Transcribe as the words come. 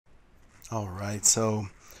All right, so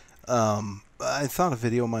I thought a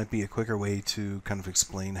video might be a quicker way to kind of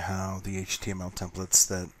explain how the HTML templates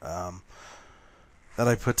that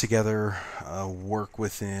I put together work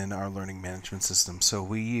within our learning management system. So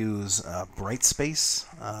we use Brightspace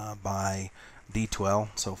by D2L,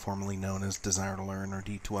 so formerly known as Desire to Learn or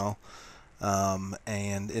D2L,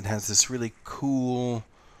 and it has this really cool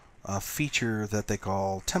feature that they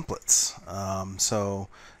call templates. So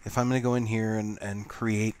if I'm going to go in here and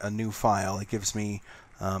create a new file, it gives me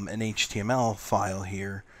an HTML file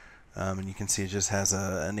here. And you can see it just has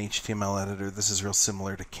an HTML editor. This is real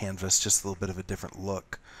similar to Canvas, just a little bit of a different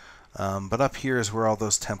look. But up here is where all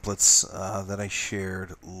those templates that I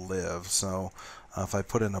shared live. So if I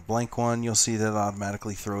put in a blank one, you'll see that it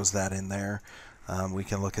automatically throws that in there. We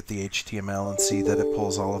can look at the HTML and see that it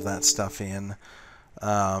pulls all of that stuff in.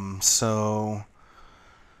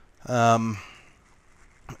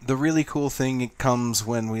 The really cool thing comes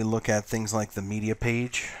when we look at things like the media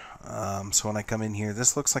page. So when I come in here,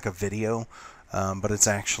 this looks like a video, but it's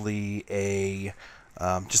actually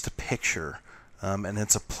just a picture, and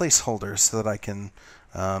it's a placeholder so that I can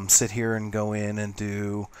sit here and go in and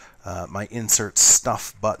do my insert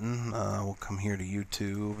stuff button. We'll come here to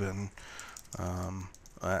YouTube, and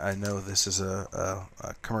I know this is a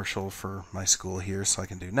commercial for my school here, so I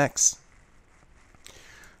can do next.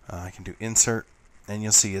 I can do insert, and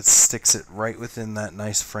you'll see it sticks it right within that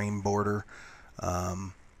nice frame border.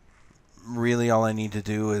 Really all I need to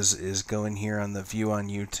do is go in here on the view on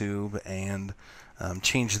YouTube and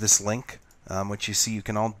change this link, which you see you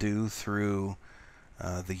can all do through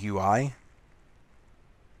the UI.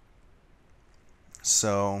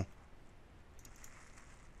 So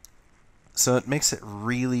it makes it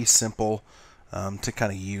really simple to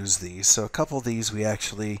kind of use these. So a couple of these we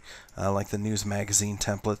actually, like the news magazine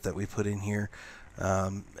template that we put in here,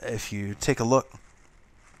 if you take a look,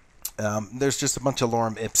 there's just a bunch of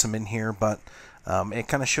lorem ipsum in here, but it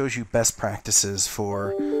kind of shows you best practices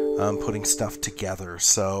for putting stuff together.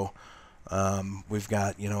 So we've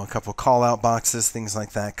got, a couple call out boxes, things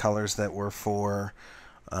like that, colors that were for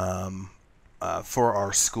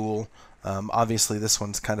our school. Obviously this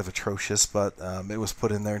one's kind of atrocious, but it was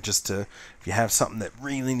put in there just to, if you have something that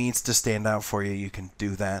really needs to stand out for you, you can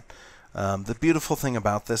do that. The beautiful thing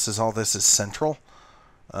about this is all this is central.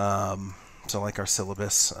 So like our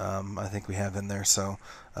syllabus, I think we have in there. So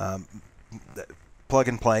plug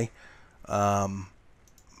and play. But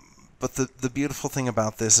the beautiful thing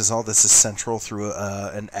about this is all this is central through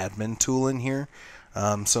an admin tool in here.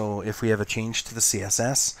 So if we have a change to the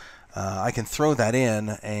CSS, I can throw that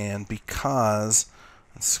in, and because,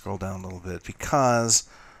 let's scroll down a little bit, because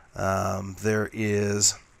there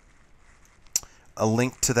is a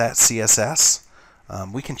link to that CSS,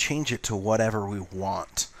 we can change it to whatever we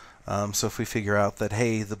want. So if we figure out that,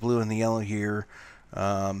 hey, the blue and the yellow here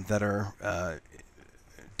that are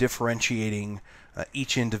differentiating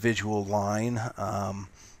each individual line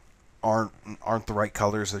aren't the right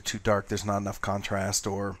colors, they're too dark, there's not enough contrast,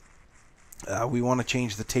 or we want to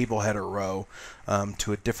change the table header row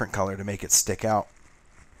to a different color to make it stick out.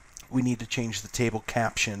 We need to change the table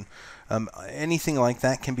caption. Anything like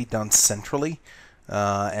that can be done centrally,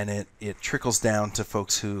 and it trickles down to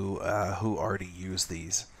folks who already use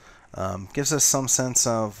these. Gives us some sense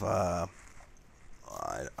of, I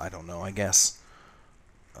don't know, I guess,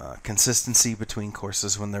 consistency between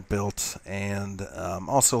courses when they're built, and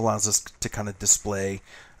also allows us to kind of display,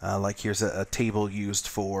 like here's a table used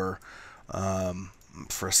for a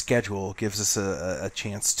schedule, gives us a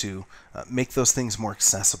chance to make those things more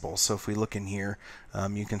accessible. So if we look in here,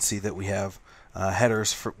 you can see that we have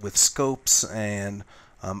headers with scopes and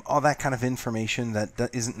all that kind of information that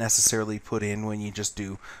isn't necessarily put in when you just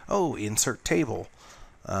do, insert table.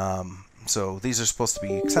 So these are supposed to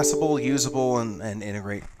be accessible, usable, and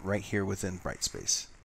integrate right here within Brightspace.